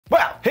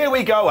here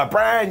we go, a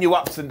brand new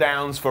ups and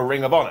downs for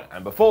Ring of Honor.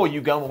 And before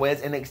you go, well,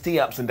 where's NXT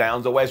ups and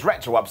downs or where's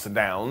retro ups and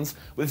downs?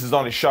 Well, this is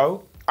on his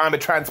show. I'm a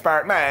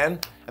transparent man,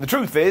 and the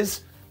truth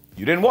is,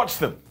 you didn't watch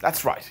them.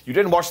 That's right, you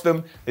didn't watch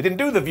them, they didn't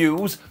do the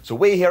views, so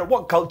we here at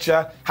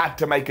WhatCulture had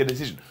to make a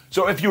decision.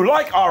 So if you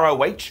like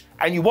ROH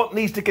and you want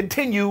these to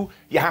continue,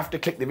 you have to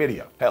click the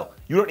video. Hell,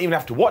 you don't even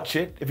have to watch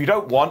it. If you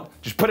don't want,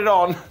 just put it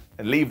on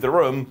and leave the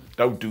room.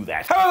 Don't do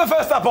that. However,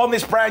 first up on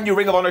this brand new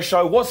Ring of Honor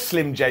show was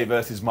Slim J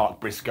versus Mark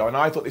Briscoe, and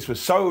I thought this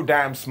was so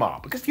damn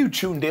smart because if you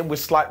tuned in with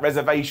slight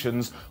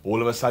reservations,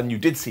 all of a sudden you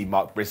did see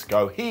Mark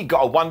Briscoe. He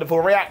got a wonderful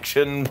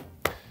reaction.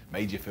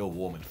 Made you feel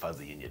warm and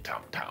fuzzy in your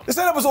tum-tum. The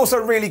setup was also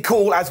really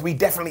cool as we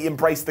definitely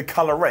embraced the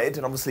colour red,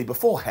 and obviously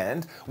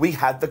beforehand we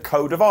had the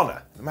Code of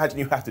Honour. Imagine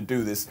you have to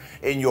do this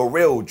in your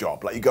real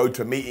job. Like you go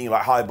to a meeting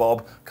like, hi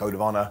Bob, Code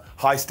of Honour,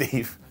 hi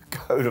Steve,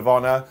 Code of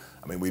Honour.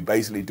 I mean, we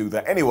basically do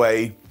that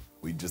anyway.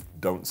 We just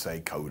don't say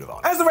Code of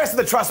Honor. As the rest of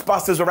the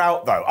Trustbusters are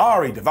out though,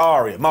 Ari,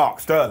 Daivari and Mark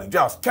Sterling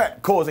just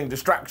kept causing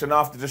distraction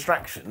after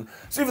distraction.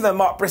 So even though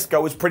Mark Briscoe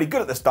was pretty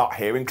good at the start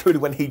here,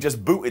 including when he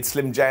just booted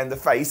Slim J in the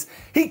face,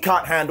 he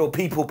can't handle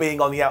people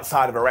being on the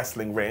outside of a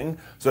wrestling ring.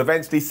 So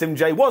eventually Slim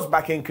J was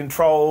back in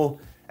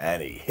control,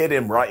 and he hit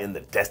him right in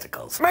the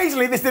testicles.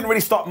 Amazingly, this didn't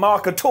really stop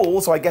Mark at all,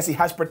 so I guess he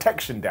has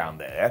protection down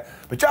there.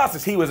 But just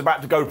as he was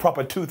about to go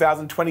proper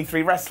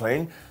 2023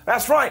 wrestling,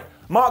 that's right,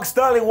 Mark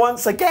Sterling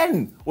once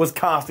again was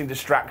casting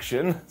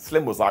distraction.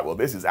 Slim was like, well,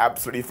 this is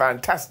absolutely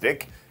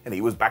fantastic, and he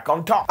was back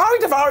on top. Ari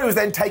Daivari was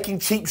then taking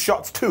cheap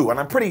shots too,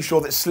 and I'm pretty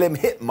sure that Slim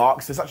hit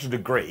Mark to such a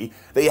degree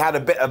that he had a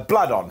bit of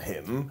blood on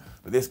him.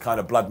 But this kind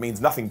of blood means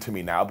nothing to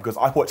me now because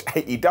I watch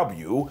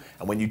AEW,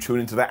 and when you tune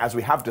into that, as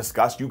we have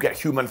discussed, you get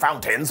human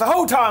fountains. The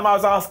whole time I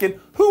was asking,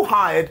 who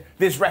hired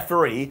this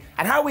referee,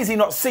 and how is he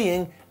not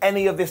seeing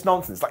any of this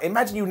nonsense? Like,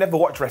 imagine you never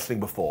watched wrestling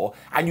before,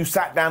 and you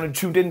sat down and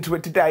tuned into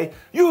it today,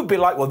 you would be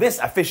like, well, this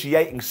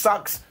officiating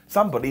sucks.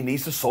 Somebody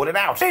needs to sort it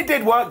out. It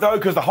did work though,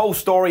 because the whole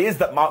story is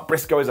that Mark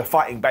Briscoe is a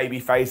fighting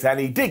babyface, and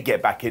he did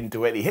get back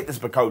into it. He hit the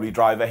Spicoli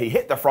driver, he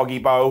hit the Froggy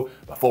Bow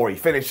before he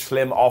finished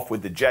Slim off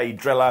with the J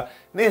Driller.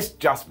 This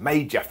just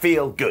made you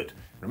feel good.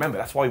 Remember,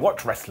 that's why we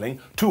watch wrestling,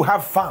 to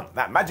have fun.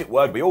 That magic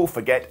word we all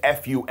forget,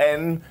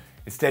 F-U-N.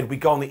 Instead, we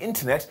go on the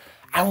internet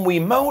and we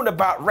moan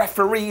about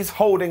referees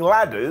holding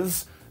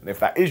ladders. And if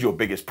that is your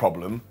biggest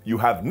problem, you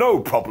have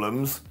no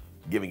problems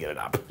giving it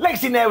up.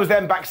 Lexi Nair was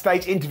then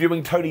backstage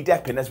interviewing Tony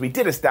Deppin as we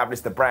did establish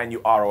the brand new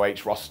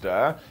ROH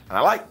roster. And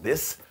I like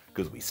this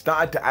because we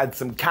started to add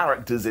some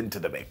characters into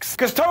the mix.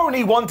 Because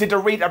Tony wanted to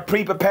read a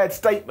pre-prepared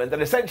statement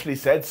that essentially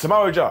said,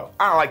 Samoa Joe,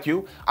 I like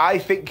you, I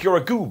think you're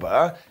a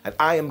goober, and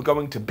I am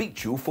going to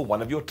beat you for one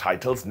of your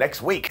titles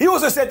next week. He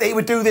also said that he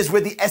would do this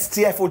with the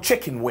STF or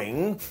chicken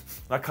wing.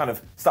 I kind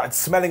of started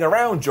smelling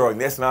around during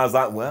this, and I was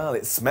like, well,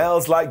 it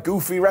smells like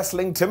goofy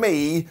wrestling to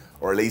me,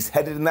 or at least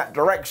headed in that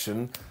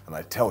direction. And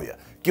I tell you,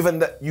 given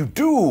that you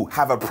do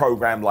have a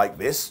program like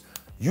this,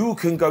 you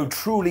can go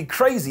truly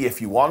crazy if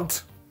you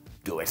want.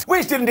 Do it.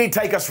 Which did indeed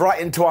take us right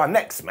into our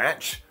next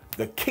match,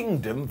 the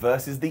Kingdom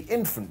versus the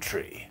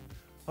Infantry.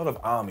 A lot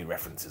of army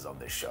references on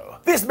this show.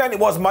 This meant it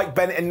was Mike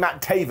Bennett and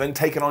Matt Taven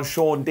taking on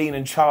Sean Dean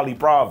and Charlie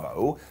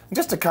Bravo. And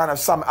just to kind of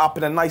sum it up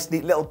in a nice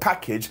neat little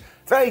package,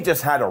 they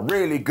just had a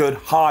really good,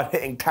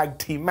 hard-hitting tag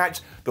team match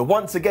that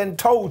once again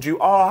told you,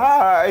 oh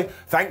hi,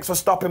 thanks for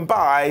stopping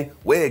by,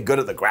 we're good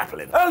at the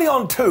grappling. Early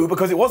on too,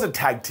 because it was a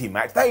tag team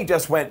match, they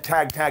just went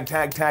tag, tag,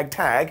 tag, tag,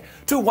 tag,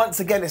 to once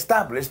again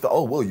establish that,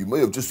 oh well, you may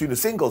have just seen a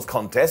singles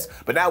contest,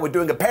 but now we're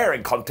doing a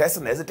pairing contest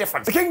and there's a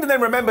difference. The Kingdom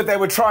then remembered they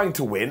were trying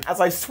to win,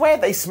 as I swear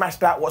they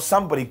smashed out what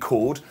somebody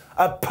called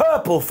a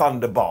purple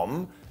thunder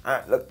bomb,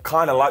 looked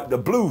kind of like the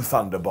blue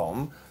thunder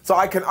bomb, so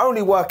I can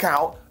only work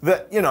out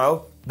that, you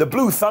know, the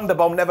blue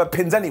Thunderbomb never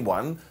pins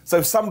anyone,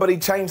 so somebody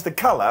changed the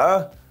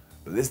colour,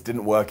 but this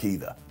didn't work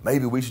either.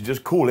 Maybe we should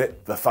just call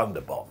it the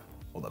Thunderbomb,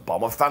 or the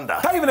Bomb of Thunder.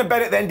 Taven and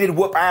Bennett then did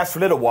whoop ass for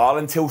a little while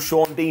until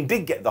Sean Dean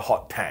did get the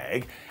hot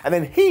tag, and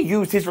then he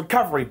used his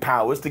recovery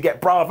powers to get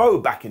Bravo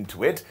back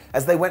into it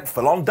as they went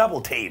full on double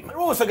team. They're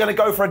also going to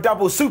go for a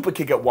double super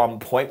kick at one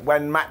point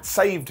when Matt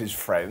saved his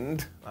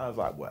friend. I was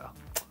like, well,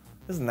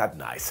 isn't that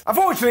nice?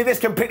 Unfortunately, this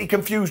completely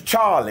confused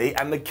Charlie,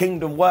 and the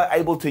Kingdom were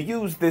able to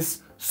use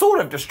this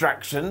sort of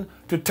distraction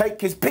to take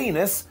his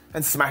penis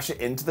and smash it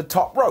into the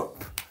top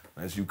rope.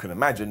 As you can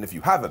imagine, if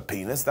you have a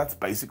penis, that's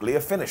basically a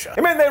finisher.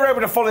 It meant they were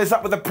able to follow this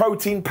up with a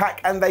protein pack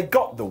and they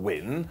got the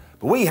win,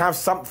 but we have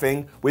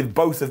something with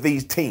both of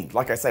these teams.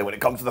 Like I say, when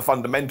it comes to the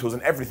fundamentals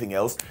and everything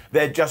else,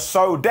 they're just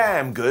so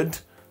damn good,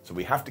 so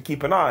we have to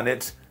keep an eye on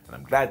it, and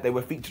I'm glad they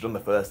were featured on the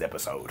first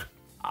episode.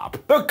 Up.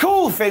 The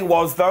cool thing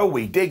was, though,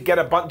 we did get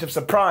a bunch of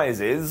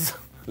surprises.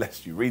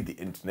 Lest you read the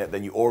internet,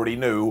 then you already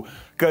knew.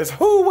 Because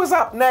who was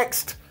up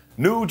next?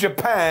 New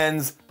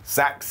Japan's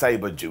Zack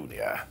Sabre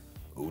Jr.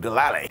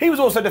 Oodalali. He was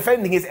also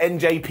defending his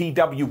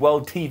NJPW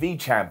World TV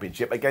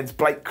Championship against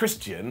Blake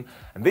Christian,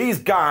 and these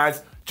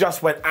guys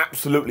just went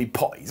absolutely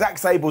potty. Zack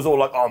Sabre was all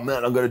like, oh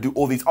man, I'm going to do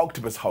all these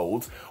octopus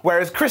holds,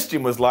 whereas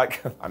Christian was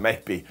like, I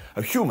may be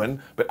a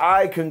human, but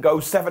I can go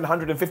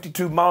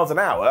 752 miles an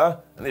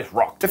hour, and this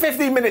rocked. The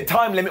 15-minute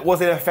time limit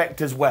was in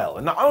effect as well,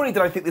 and not only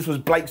did I think this was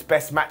Blake's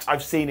best match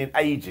I've seen in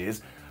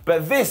ages,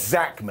 but this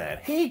Zack man,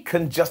 he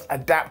can just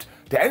adapt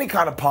to any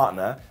kind of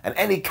partner and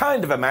any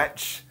kind of a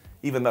match.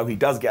 Even though he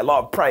does get a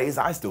lot of praise,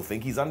 I still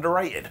think he's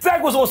underrated.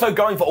 Zack was also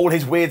going for all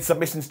his weird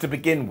submissions to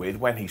begin with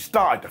when he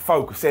started to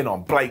focus in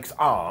on Blake's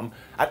arm,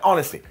 and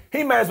honestly,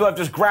 he may as well have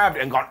just grabbed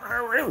it and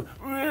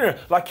gone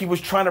like he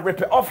was trying to rip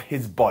it off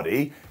his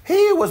body.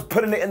 He was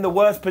putting it in the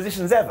worst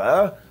positions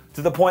ever,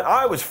 to the point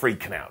I was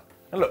freaking out.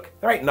 And look,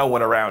 there ain't no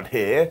one around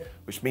here,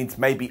 which means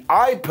maybe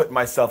I put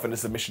myself in a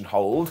submission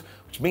hold,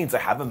 which means I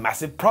have a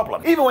massive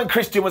problem. Even when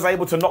Christian was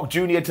able to knock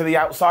Junior to the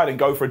outside and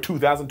go for a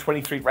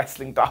 2023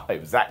 wrestling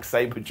dive, Zack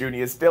Sabre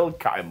Jr. still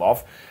cut him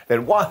off.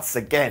 Then once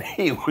again,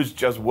 he was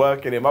just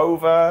working him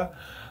over.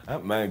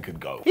 That man could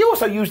go. He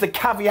also used the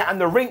caveat and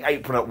the ring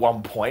apron at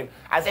one point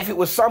as if it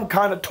was some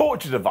kind of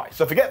torture device.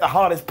 So forget the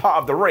hardest part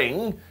of the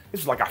ring,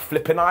 this was like a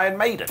flipping Iron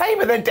Maiden.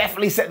 Sabre then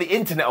definitely set the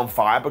internet on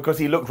fire because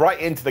he looked right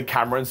into the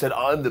camera and said,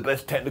 I'm the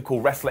best technical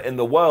wrestler in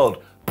the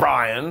world,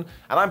 Brian.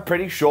 And I'm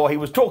pretty sure he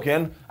was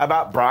talking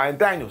about Bryan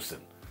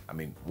Danielson. I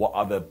mean, what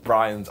other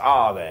Bryans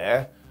are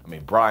there? I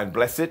mean, Brian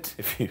Blessed,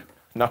 if you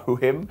know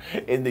him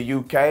in the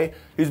UK,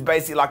 who's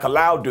basically like a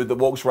loud dude that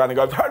walks around and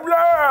goes,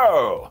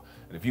 hello!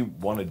 And if you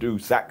want to do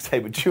Zack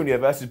Sabre Jr.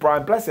 versus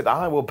Brian Blessed,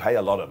 I will pay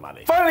a lot of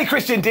money. Finally,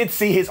 Christian did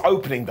see his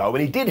opening though,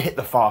 and he did hit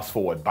the fast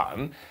forward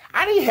button,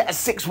 and he hit a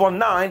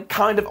 619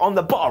 kind of on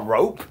the bottom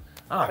rope.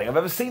 I don't think I've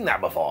ever seen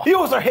that before. He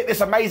also hit this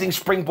amazing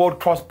springboard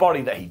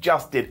crossbody that he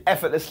just did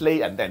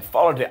effortlessly and then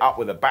followed it up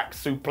with a back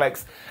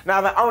suplex.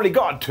 Now that only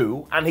got a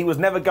 2, and he was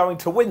never going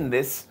to win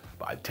this,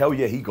 but I tell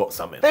you, he got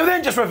something. They were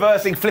then just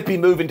reversing flippy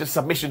move into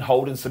submission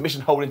hold and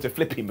submission hold into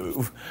flippy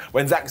move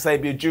when Zack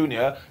Sabre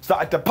Jr.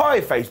 started to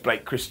pie face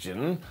Blake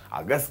Christian,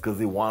 I guess because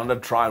he wanted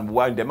to try and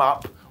wind him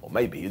up, or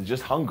maybe he's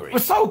just hungry. It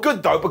was so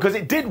good though because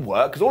it did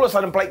work, because all of a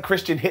sudden Blake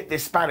Christian hit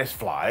this Spanish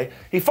fly,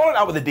 he followed it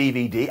up with a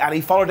DVD, and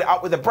he followed it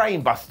up with a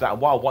brain buster,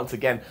 and while once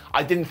again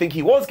I didn't think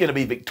he was going to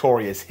be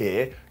victorious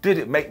here, did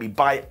it make me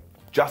bite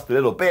just a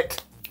little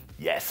bit?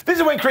 Yes. This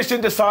is when Christian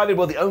decided,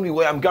 well, the only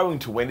way I'm going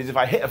to win is if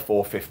I hit a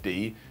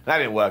 450. And that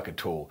didn't work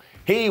at all.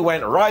 He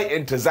went right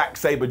into Zack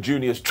Sabre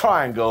Jr.'s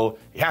triangle.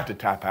 He had to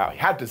tap out. He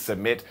had to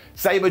submit.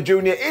 Sabre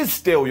Jr. is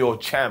still your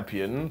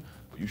champion.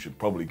 But you should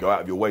probably go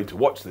out of your way to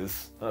watch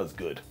this. That was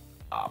good.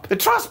 Up. The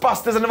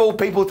Trustbusters and of all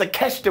people,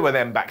 Takeshita were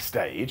then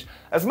backstage.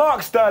 As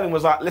Mark Sterling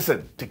was like,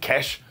 listen,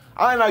 Takesh,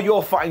 I know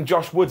you're fighting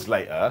Josh Woods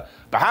later,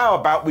 but how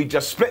about we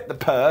just split the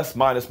purse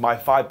minus my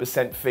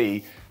 5%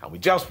 fee and we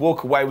just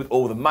walk away with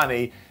all the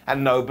money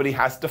and nobody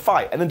has to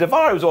fight. And then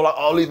Daivari was all like,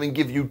 I'll even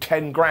give you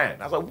 10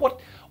 grand. I was like, what?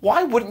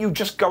 Why wouldn't you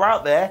just go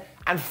out there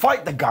and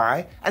fight the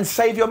guy and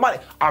save your money?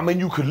 I mean,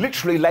 you could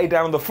literally lay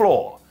down on the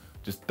floor.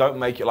 Just don't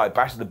make it like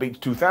Bash at the Beach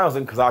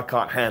 2000 because I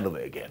can't handle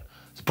it again.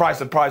 Surprise,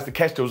 surprise,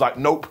 Takeshita was like,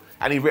 nope.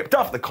 And he ripped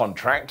off the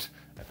contract.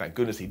 Thank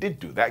goodness he did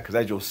do that, because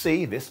as you'll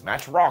see, this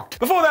match rocked.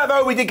 Before that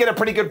though, we did get a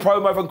pretty good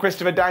promo from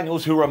Christopher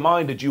Daniels, who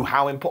reminded you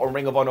how important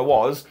Ring of Honor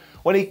was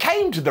when he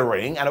came to the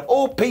ring, and of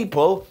all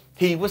people,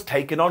 he was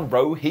taking on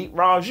Rohit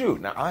Raju.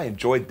 Now, I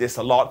enjoyed this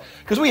a lot,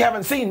 because we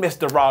haven't seen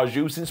Mr.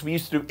 Raju since we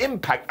used to do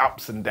Impact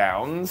ups and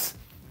downs.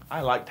 I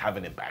liked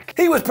having him back.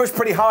 He was pushed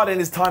pretty hard in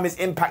his time as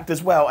Impact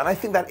as well, and I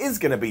think that is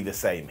going to be the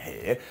same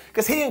here,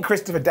 because he and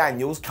Christopher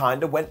Daniels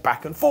kind of went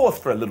back and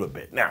forth for a little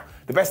bit. Now,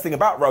 the best thing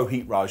about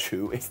Rohit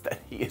Raju is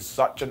that he is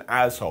such an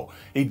asshole.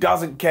 He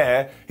doesn't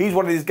care. He's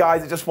one of these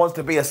guys that just wants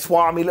to be a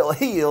swarmy little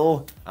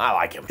heel. I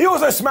like him. He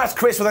also smashed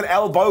Chris with an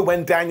elbow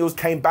when Daniels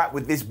came back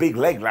with this big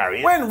leg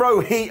lariat, when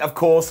Rohit, of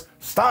course,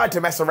 started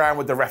to mess around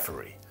with the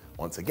referee.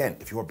 Once again,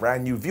 if you're a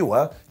brand new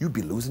viewer, you'd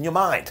be losing your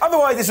mind.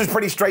 Otherwise, this was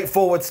pretty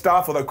straightforward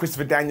stuff, although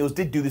Christopher Daniels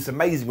did do this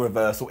amazing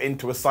reversal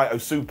into a Saito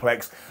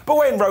suplex. But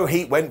when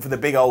Rohit went for the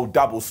big old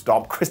double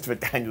stomp, Christopher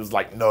Daniels was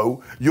like,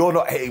 no, you're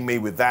not hitting me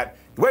with that.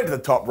 He went to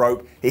the top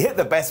rope, he hit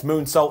the best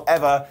moonsault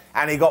ever,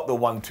 and he got the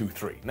 1, 2,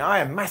 3. Now, I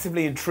am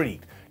massively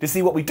intrigued to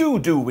see what we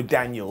do with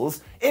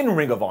Daniels in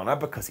Ring of Honor,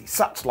 because he's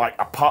such like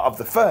a part of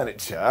the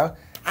furniture,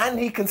 and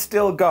he can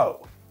still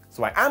go.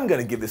 So I am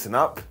going to give this an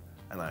up,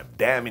 and I'm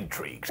damn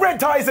intrigued. Red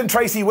Ties and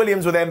Tracy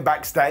Williams were then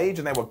backstage,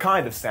 and they were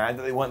kind of sad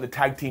that they weren't the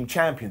tag team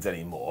champions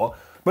anymore.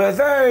 But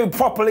they're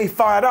properly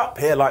fired up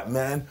here, like,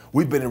 man,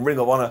 we've been in Ring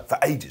of Honor for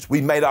ages. We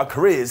made our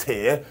careers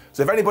here,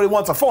 so if anybody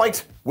wants a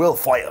fight, we'll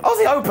fight them.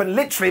 Aussie Open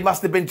literally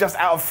must have been just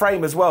out of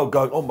frame as well,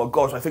 going, oh my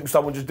gosh, I think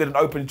someone just did an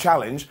open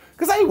challenge,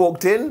 because they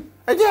walked in,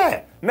 and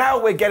yeah, now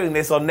we're getting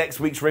this on next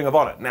week's Ring of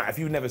Honor. Now, if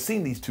you've never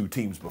seen these two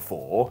teams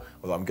before,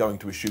 although I'm going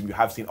to assume you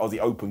have seen Aussie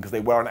Open because they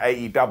were on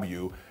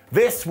AEW,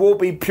 this will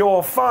be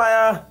pure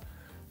fire.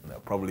 And they'll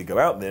probably go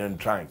out there and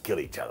try and kill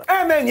each other.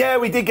 And then, yeah,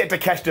 we did get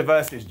Takeshita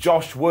versus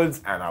Josh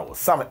Woods, and I will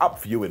sum it up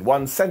for you in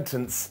one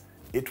sentence.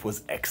 It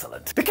was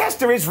excellent.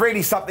 Takeshita is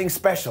really something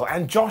special,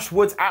 and Josh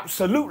Woods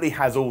absolutely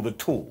has all the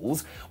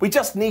tools. We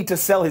just need to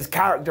sell his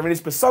character and his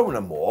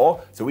persona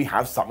more, so we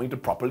have something to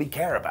properly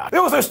care about. They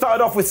also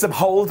started off with some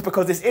holds,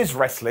 because this is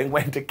wrestling,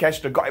 when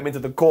Takeshita got him into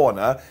the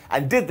corner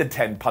and did the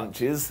 10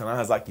 punches, and I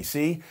was like, you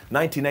see,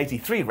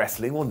 1983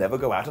 wrestling will never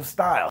go out of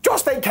style.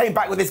 Josh then came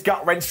back with this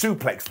gut-wrench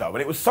suplex though,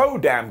 and it was so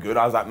damn good,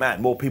 I was like, man,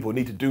 more people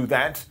need to do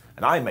that,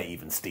 and I may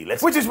even steal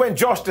it. Which is when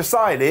Josh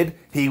decided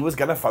he was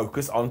going to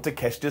focus on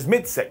Takeshita's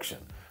midsection,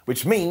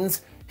 which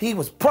means he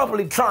was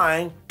probably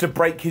trying to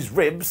break his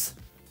ribs,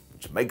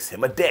 which makes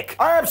him a dick.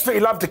 I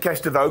absolutely love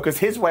Takeshita though, because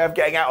his way of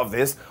getting out of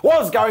this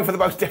was going for the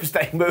most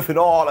devastating move in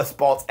all of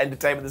sports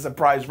entertainment, the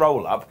surprise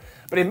roll-up.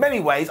 But in many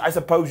ways, I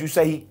suppose you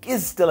say he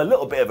is still a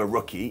little bit of a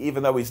rookie,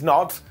 even though he's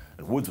not.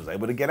 And Woods was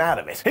able to get out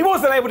of it. He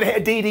was then able to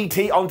hit a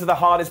DDT onto the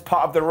hardest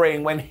part of the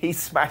ring when he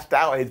smashed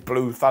out his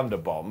blue thunder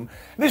bomb.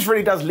 And this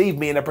really does leave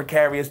me in a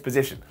precarious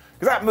position,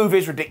 because that move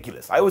is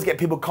ridiculous. I always get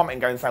people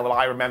commenting going saying, well,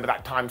 I remember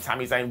that time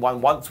Sami Zayn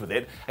won once with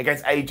it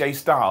against AJ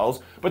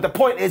Styles. But the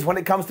point is, when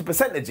it comes to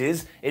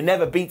percentages, it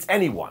never beats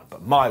anyone.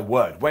 But my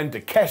word, when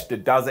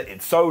Takeshita does it,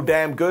 it's so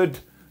damn good.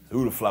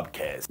 Who the flub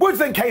cares? Woods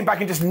then came back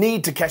and just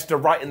kneed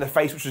Takeshita right in the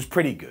face, which was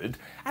pretty good.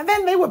 And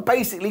then they were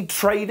basically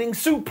trading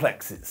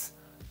suplexes.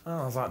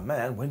 I was like,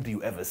 man, when do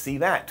you ever see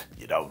that?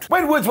 You don't.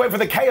 When Woods went for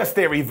the Chaos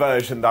Theory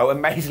version though,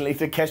 amazingly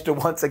Takeshita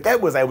once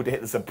again was able to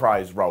hit the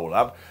surprise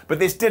roll-up, but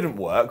this didn't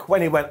work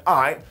when he went,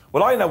 alright,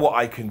 well I know what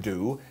I can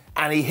do,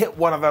 and he hit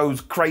one of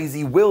those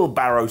crazy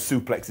wheelbarrow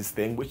suplexes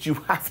thing, which you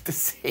have to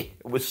see.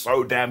 It was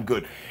so damn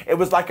good. It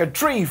was like a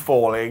tree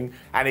falling,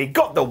 and he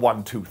got the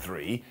 1, 2,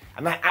 3,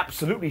 and that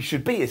absolutely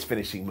should be his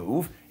finishing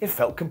move. It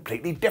felt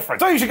completely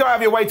different. So you should go out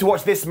of your way to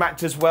watch this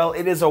match as well.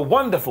 It is a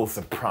wonderful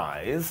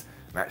surprise.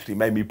 It actually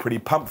made me pretty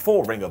pumped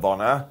for Ring of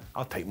Honor.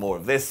 I'll take more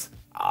of this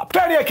up.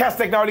 Claudio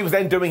Castagnoli was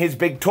then doing his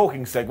big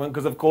talking segment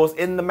because, of course,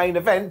 in the main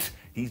event,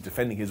 he's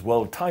defending his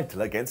world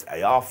title against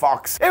AR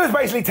Fox. It was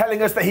basically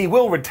telling us that he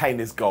will retain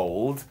his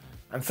gold,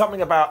 and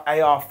something about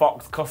AR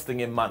Fox costing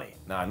him money.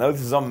 Now, I know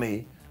this is on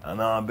me, and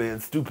I'm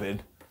being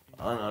stupid.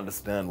 I don't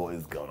understand what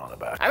is going on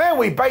about. And then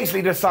we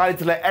basically decided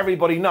to let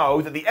everybody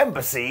know that the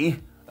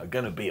embassy are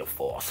gonna be a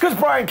force. Because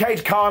Brian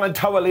Cage Khan and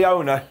Toa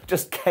Leona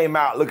just came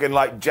out looking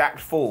like jacked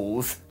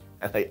fools,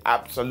 and they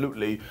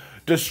absolutely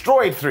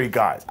destroyed 3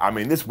 guys. I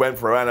mean, this went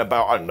for around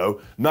about, I don't know,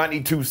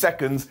 92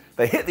 seconds.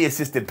 They hit the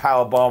assisted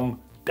powerbomb,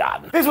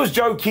 done. This was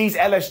Joe Key's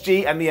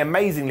LSG and the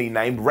amazingly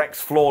named Rex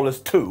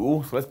Flawless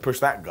 2, so let's push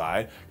that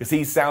guy, because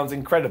he sounds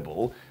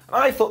incredible. And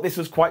I thought this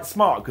was quite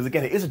smart, because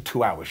again, it is a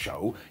 2-hour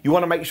show. You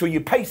want to make sure you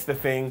pace the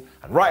thing,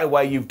 and right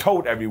away you've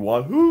told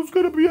everyone who's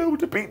going to be able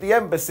to beat the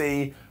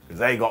embassy, because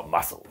they got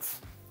muscles.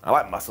 I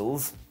like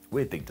muscles,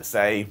 weird thing to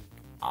say.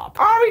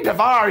 Ari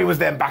Daivari was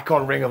then back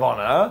on Ring of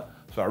Honor,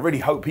 so I really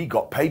hope he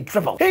got paid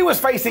triple. He was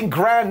facing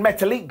Grand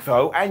Metalik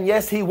though, and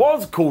yes, he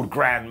was called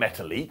Grand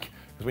Metalik,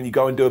 because when you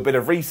go and do a bit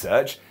of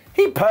research,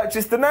 he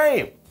purchased the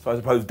name. So I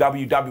suppose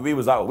WWE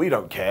was like, well, we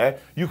don't care,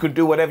 you can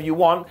do whatever you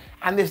want,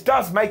 and this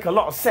does make a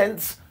lot of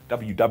sense.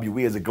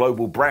 WWE is a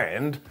global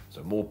brand,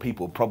 so more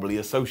people probably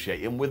associate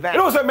him with that. It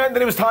also meant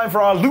that it was time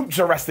for our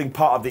lucha wrestling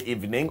part of the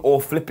evening,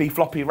 or flippy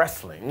floppy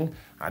wrestling.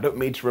 I don't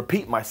mean to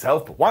repeat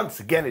myself, but once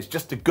again, it's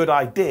just a good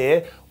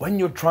idea. When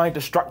you're trying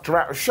to structure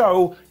out a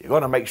show, you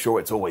gotta make sure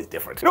it's always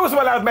different. It also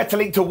allowed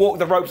Metalik to walk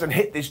the ropes and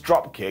hit this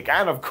drop kick,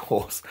 and of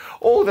course,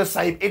 all the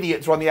same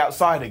idiots were on the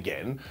outside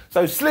again.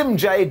 So Slim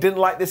J didn't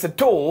like this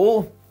at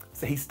all,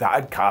 so he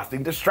started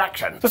casting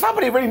distraction. So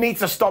somebody really needs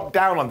to stop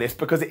down on this,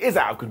 because it is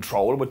out of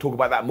control, and we'll talk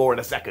about that more in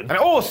a second. And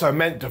it also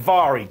meant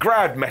Daivari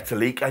grabbed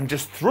Metalik and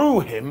just threw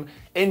him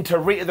into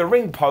the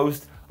ring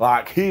post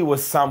like he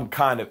was some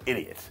kind of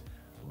idiot.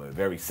 But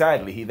very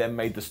sadly, he then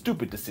made the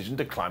stupid decision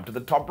to climb to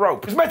the top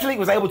rope. Because Metalik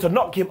was able to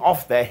knock him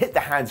off there, hit the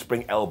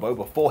handspring elbow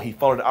before he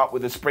followed it up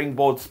with a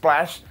springboard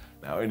splash.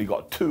 Now, I only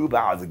got 2, but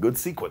that was a good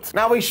sequence.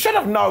 Now, we should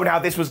have known how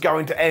this was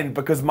going to end,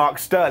 because Mark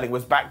Sterling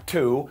was back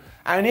too,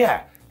 and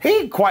yeah,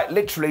 he quite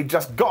literally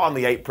just got on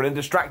the apron and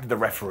distracted the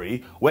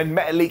referee when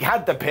Metalik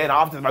had the pin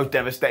after the most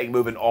devastating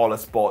move in all of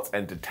sports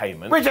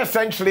entertainment, which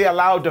essentially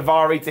allowed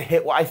Daivari to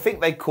hit what I think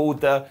they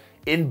called the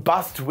 "In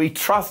Bust We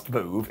Trust"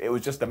 move. It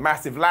was just a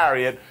massive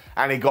lariat,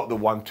 and he got the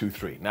 1, 2,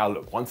 3. Now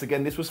look, once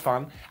again, this was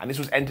fun, and this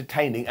was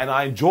entertaining, and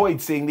I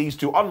enjoyed seeing these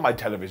two on my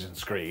television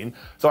screen,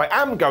 so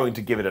I am going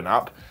to give it an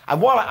up.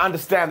 And while I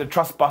understand the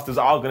Trustbusters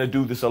are going to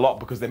do this a lot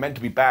because they're meant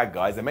to be bad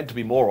guys, they're meant to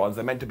be morons,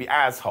 they're meant to be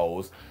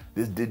assholes,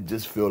 this did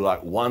just feel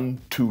like one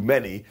too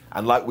many,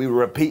 and like we were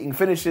repeating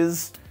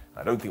finishes.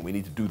 I don't think we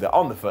need to do that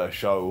on the first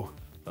show.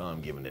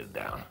 I'm giving it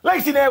down.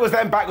 Lacey Nair was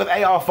then back with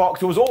AR Fox,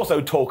 who was also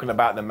talking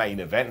about the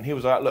main event, and he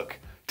was like, look,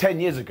 10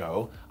 years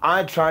ago,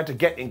 I tried to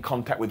get in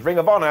contact with Ring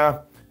of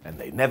Honor, and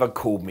they never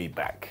called me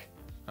back.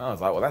 I was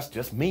like, well, that's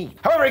just me.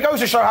 However, it goes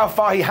to show how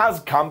far he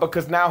has come,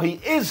 because now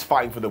he is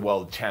fighting for the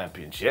World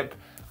Championship.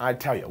 I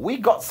tell you, we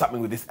got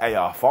something with this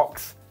AR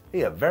Fox.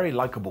 He's a very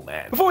likable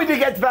man. Before we did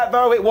get to that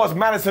though, it was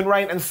Madison,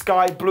 Rayne and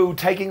Skye Blue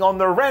taking on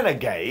the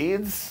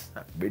Renegades.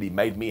 That really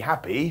made me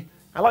happy.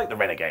 I like the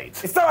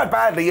Renegades. It started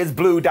badly as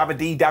Blue Dabba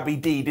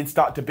Dee did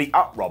start to beat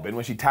up Robin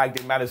when she tagged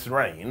in Madison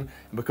Rayne, and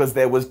because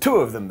there was two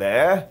of them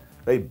there,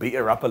 they beat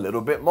her up a little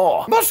bit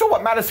more. I'm not sure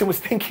what Madison was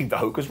thinking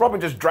though, because Robin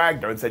just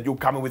dragged her and said, "You're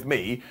coming with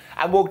me,"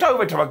 and walked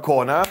over to a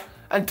corner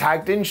and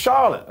tagged in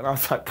Charlotte. And I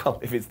was like, well,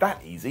 if it's that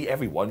easy,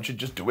 everyone should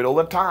just do it all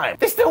the time.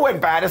 This still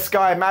went bad as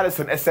Skye and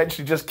Madison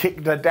essentially just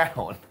kicked her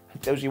down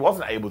until she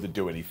wasn't able to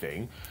do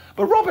anything.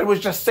 But Robin was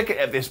just sick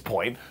at this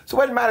point, so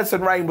when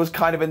Madison Rayne was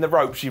kind of in the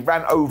rope, she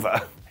ran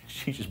over.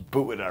 She just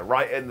booted her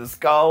right in the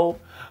skull.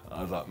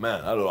 I was like,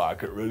 man, that looked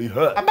like it really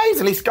hurt.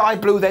 Amazingly, Skye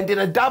Blue then did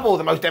a double,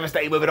 the most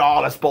devastating move in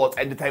all of sports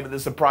entertainment, the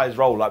surprise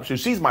roll-up. So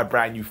she's my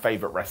brand new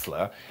favourite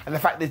wrestler. And the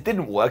fact this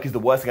didn't work is the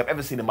worst thing I've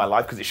ever seen in my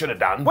life, because it should have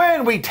done.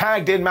 When we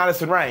tagged in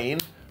Madison Rayne,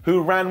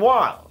 who ran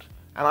wild.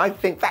 And I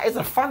think that is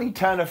a funny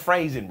turn of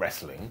phrase in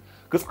wrestling,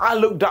 because I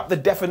looked up the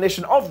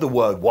definition of the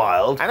word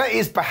wild, and that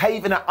is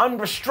behave in an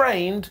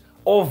unrestrained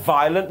or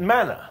violent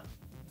manner.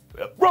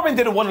 Robin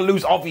didn't want to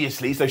lose,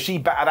 obviously, so she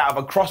batted out of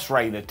a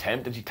cross-rain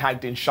attempt and she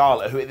tagged in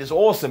Charlotte, who hit this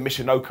awesome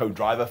Michinoku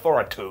driver for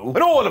a 2.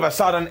 And all of a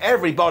sudden,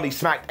 everybody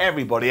smacked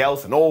everybody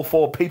else and all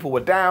 4 people were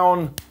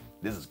down.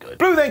 This is good.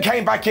 Blue then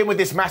came back in with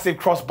this massive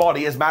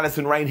crossbody as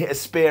Madison Rayne hit a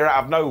spear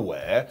out of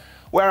nowhere,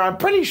 where I'm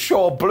pretty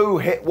sure Blue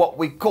hit what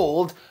we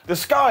called the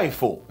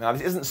Skyfall. Now,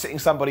 this isn't sitting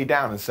somebody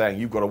down and saying,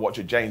 you've got to watch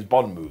a James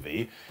Bond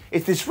movie.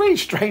 It's this really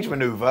strange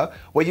maneuver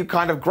where you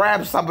kind of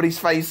grab somebody's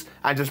face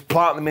and just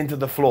plant them into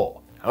the floor.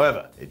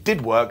 However, it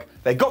did work.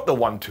 They got the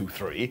 1, 2,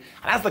 3,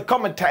 and as the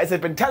commentators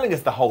had been telling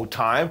us the whole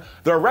time,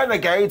 the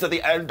Renegades are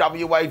the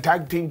NWA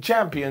Tag Team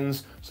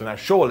Champions, so now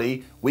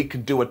surely we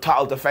can do a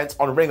title defense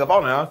on Ring of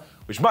Honor,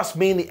 which must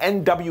mean the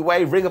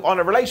NWA Ring of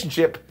Honor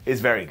relationship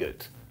is very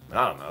good. And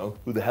I don't know,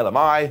 who the hell am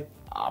I?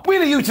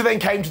 Wheeler Yuta then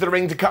came to the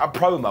ring to cut a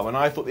promo, and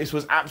I thought this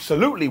was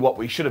absolutely what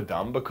we should have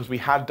done, because we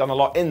had done a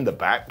lot in the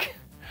back.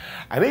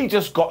 And he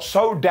just got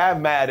so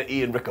damn mad at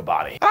Ian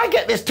Riccoboni. And I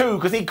get this too,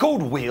 because he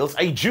called Wheels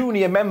a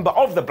junior member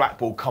of the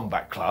Blackpool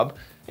Combat Club,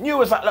 and you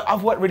was like, look,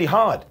 I've worked really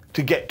hard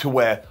to get to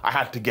where I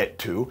had to get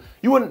to.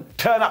 You wouldn't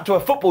turn up to a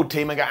football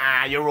team and go,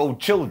 you're all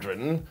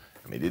children.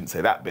 I mean, he didn't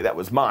say that bit, that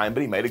was mine,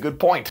 but he made a good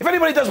point. If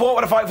anybody does want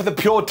to fight for the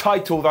pure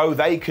title though,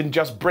 they can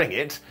just bring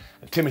it.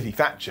 And Timothy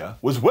Thatcher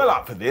was well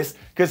up for this,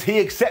 because he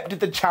accepted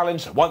the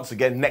challenge. So once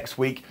again, next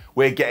week,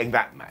 we're getting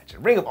that match.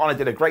 And Ring of Honor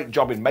did a great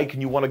job in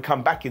making you want to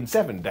come back in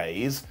 7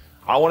 days.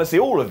 I want to see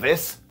all of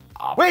this.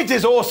 Which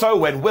is also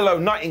when Willow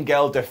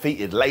Nightingale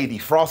defeated Lady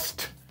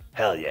Frost.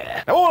 Hell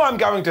yeah. Now all I'm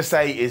going to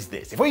say is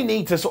this. If we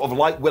need to sort of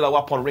light Willow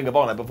up on Ring of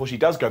Honor before she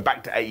does go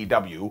back to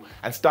AEW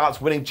and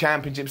starts winning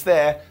championships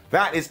there,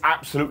 that is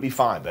absolutely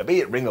fine. But be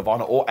it Ring of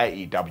Honor or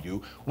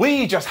AEW,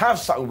 we just have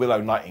something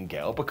Willow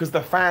Nightingale because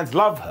the fans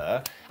love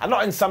her, and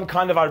not in some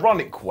kind of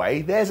ironic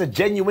way. There's a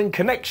genuine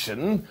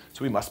connection,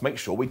 so we must make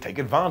sure we take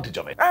advantage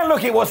of it. And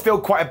look, it was still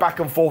quite a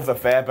back and forth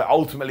affair, but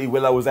ultimately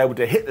Willow was able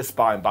to hit the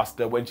spine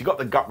buster when she got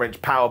the gut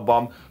wrench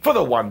powerbomb for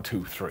the 1,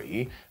 2,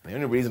 3. And the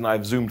only reason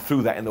I've zoomed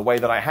through that in the way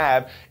that I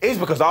have is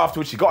because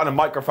afterwards she got on a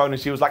microphone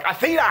and she was like,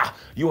 Athena,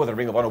 you are the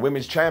Ring of Honor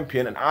Women's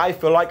Champion, and I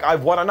feel like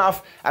I've won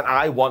enough and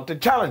I want to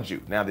challenge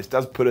you. Now this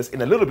does put us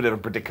in a little bit of a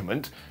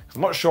predicament, because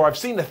I'm not sure I've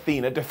seen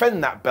Athena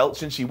defend that belt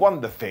since she won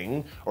the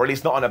thing, or at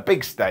least not on a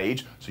big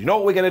stage. So you know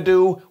what we're going to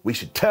do? We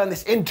should turn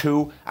this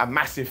into a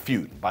massive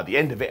feud. By the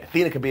end of it,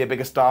 Athena can be a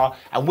bigger star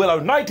and Willow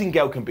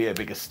Nightingale can be a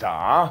bigger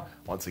star.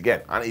 Once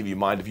again, I don't even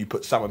mind if you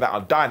put some of that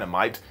on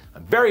Dynamite.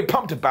 I'm very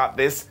pumped about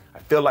this. I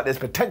feel like there's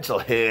potential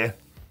here.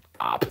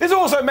 This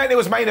also meant it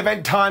was main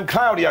event time.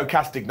 Claudio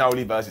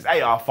Castagnoli versus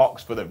AR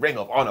Fox for the Ring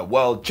of Honor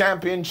World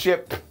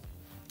Championship.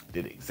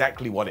 Did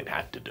exactly what it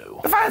had to do.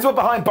 The fans were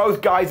behind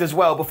both guys as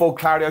well before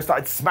Claudio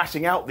started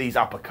smashing out these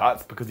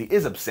uppercuts, because he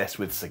is obsessed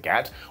with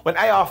Sagat, when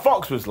AR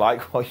Fox was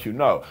like, well, you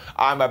know,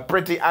 I'm a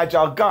pretty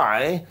agile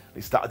guy. He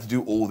started to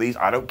do all these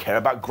I don't care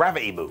about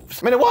gravity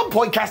moves. I mean, at one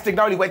point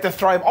Castagnoli went to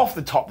throw him off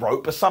the top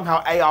rope, but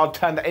somehow AR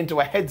turned that into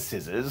a head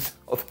scissors.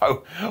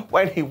 Although,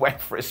 when he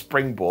went for a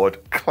springboard,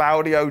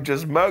 Claudio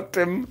just murked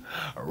him.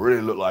 It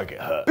really looked like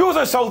it hurt. We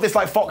also sold this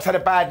like Fox had a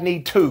bad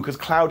knee too, because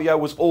Claudio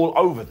was all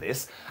over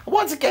this. And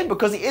once again,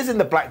 because he is in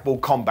the Blackpool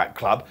Combat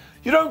Club,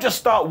 you don't just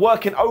start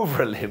working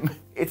over a limb.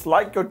 It's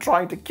like you're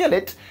trying to kill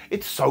it.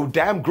 It's so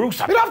damn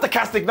gruesome. And after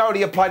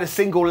Castagnoli applied a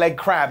single leg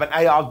crab and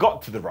AR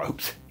got to the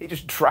ropes, he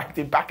just dragged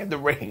him back in the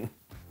ring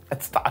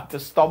and started to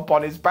stomp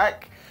on his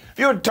back. If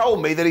you had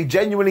told me that he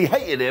genuinely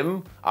hated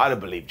him, I'd have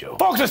believed you.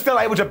 Fox was still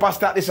able to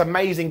bust out this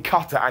amazing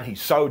cutter, and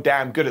he's so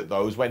damn good at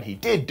those when he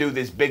did do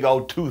this big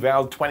old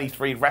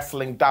 2023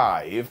 wrestling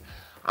dive.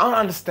 I don't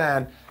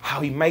understand how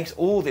he makes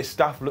all this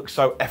stuff look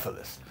so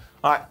effortless.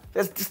 Like,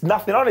 there's just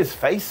nothing on his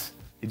face.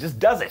 He just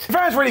does it. The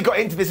fans really got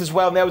into this as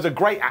well, and there was a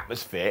great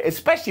atmosphere,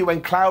 especially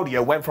when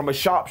Claudio went from a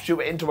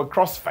sharpshooter into a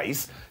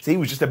crossface, so he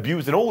was just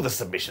abusing all the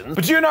submissions.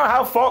 But do you know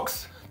how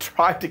Fox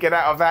tried to get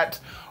out of that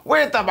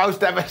with the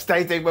most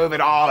devastating move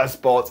in all of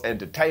sports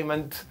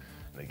entertainment?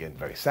 And again,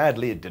 very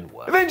sadly, it didn't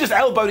work. They then just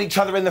elbowed each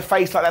other in the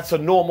face like that's a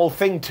normal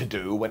thing to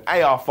do when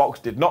AR Fox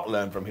did not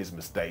learn from his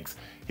mistakes.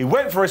 He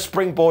went for a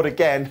springboard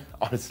again.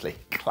 Honestly,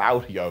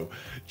 Claudio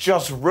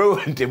just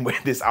ruined him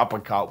with this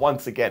uppercut.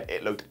 Once again,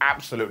 it looked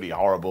absolutely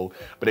horrible,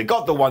 but it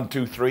got the 1,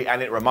 2, 3,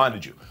 and it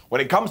reminded you, when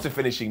it comes to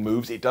finishing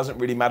moves, it doesn't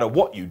really matter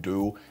what you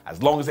do,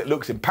 as long as it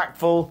looks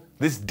impactful.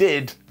 This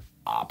did.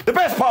 Up. The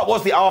best part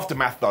was the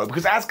aftermath though,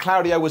 because as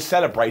Claudio was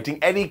celebrating,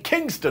 Eddie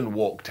Kingston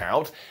walked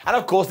out, and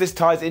of course this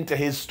ties into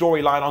his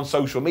storyline on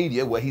social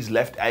media where he's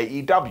left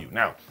AEW.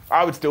 Now,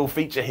 I would still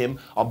feature him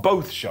on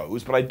both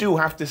shows, but I do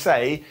have to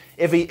say,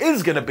 if he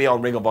is going to be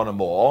on Ring of Honor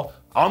more,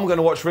 I'm going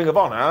to watch Ring of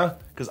Honor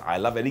because I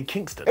love Eddie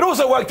Kingston. It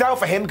also worked out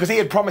for him because he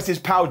had promised his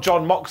pal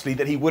Jon Moxley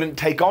that he wouldn't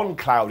take on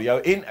Claudio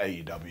in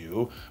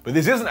AEW, but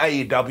this isn't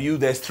AEW,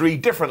 there's 3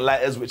 different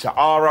letters which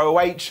are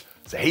ROH,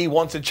 so he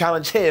wants to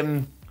challenge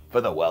him for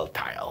the world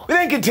title. We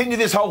then continue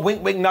this whole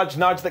wink wink nudge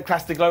nudge that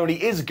Castagnoli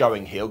is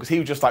going heel because he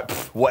was just like,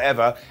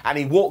 whatever, and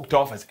he walked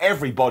off as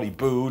everybody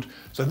booed.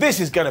 So this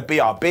is going to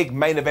be our big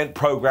main event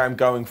program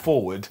going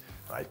forward.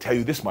 And I tell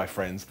you this, my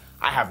friends,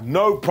 I have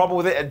no problem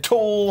with it at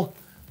all.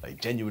 They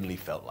genuinely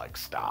felt like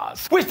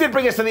stars. Which did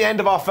bring us to the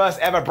end of our first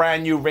ever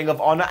brand new Ring of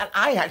Honor, and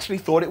I actually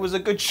thought it was a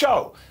good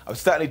show. I would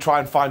certainly try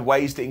and find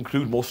ways to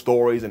include more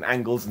stories and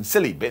angles and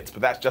silly bits,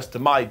 but that's just to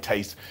my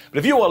taste. But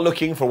if you are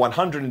looking for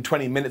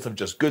 120 minutes of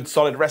just good,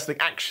 solid wrestling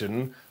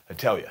action, I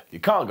tell you, you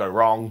can't go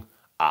wrong.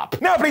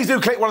 Up. Now please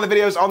do click one of the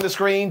videos on the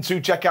screen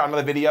to check out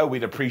another video.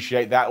 We'd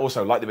appreciate that.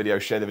 Also like the video,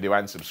 share the video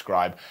and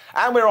subscribe.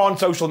 And we're on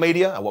social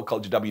media at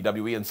WhatCulture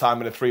WWE and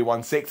Simon of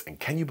 316. And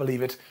can you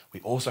believe it? We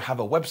also have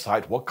a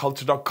website,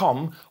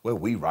 WhatCulture.com, where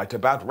we write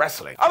about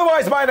wrestling.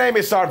 Otherwise, my name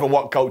is Sabre from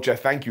WhatCulture.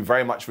 Thank you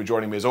very much for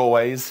joining me as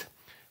always.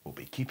 We'll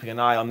be keeping an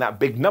eye on that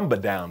big number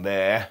down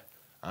there.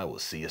 I will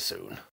see you soon.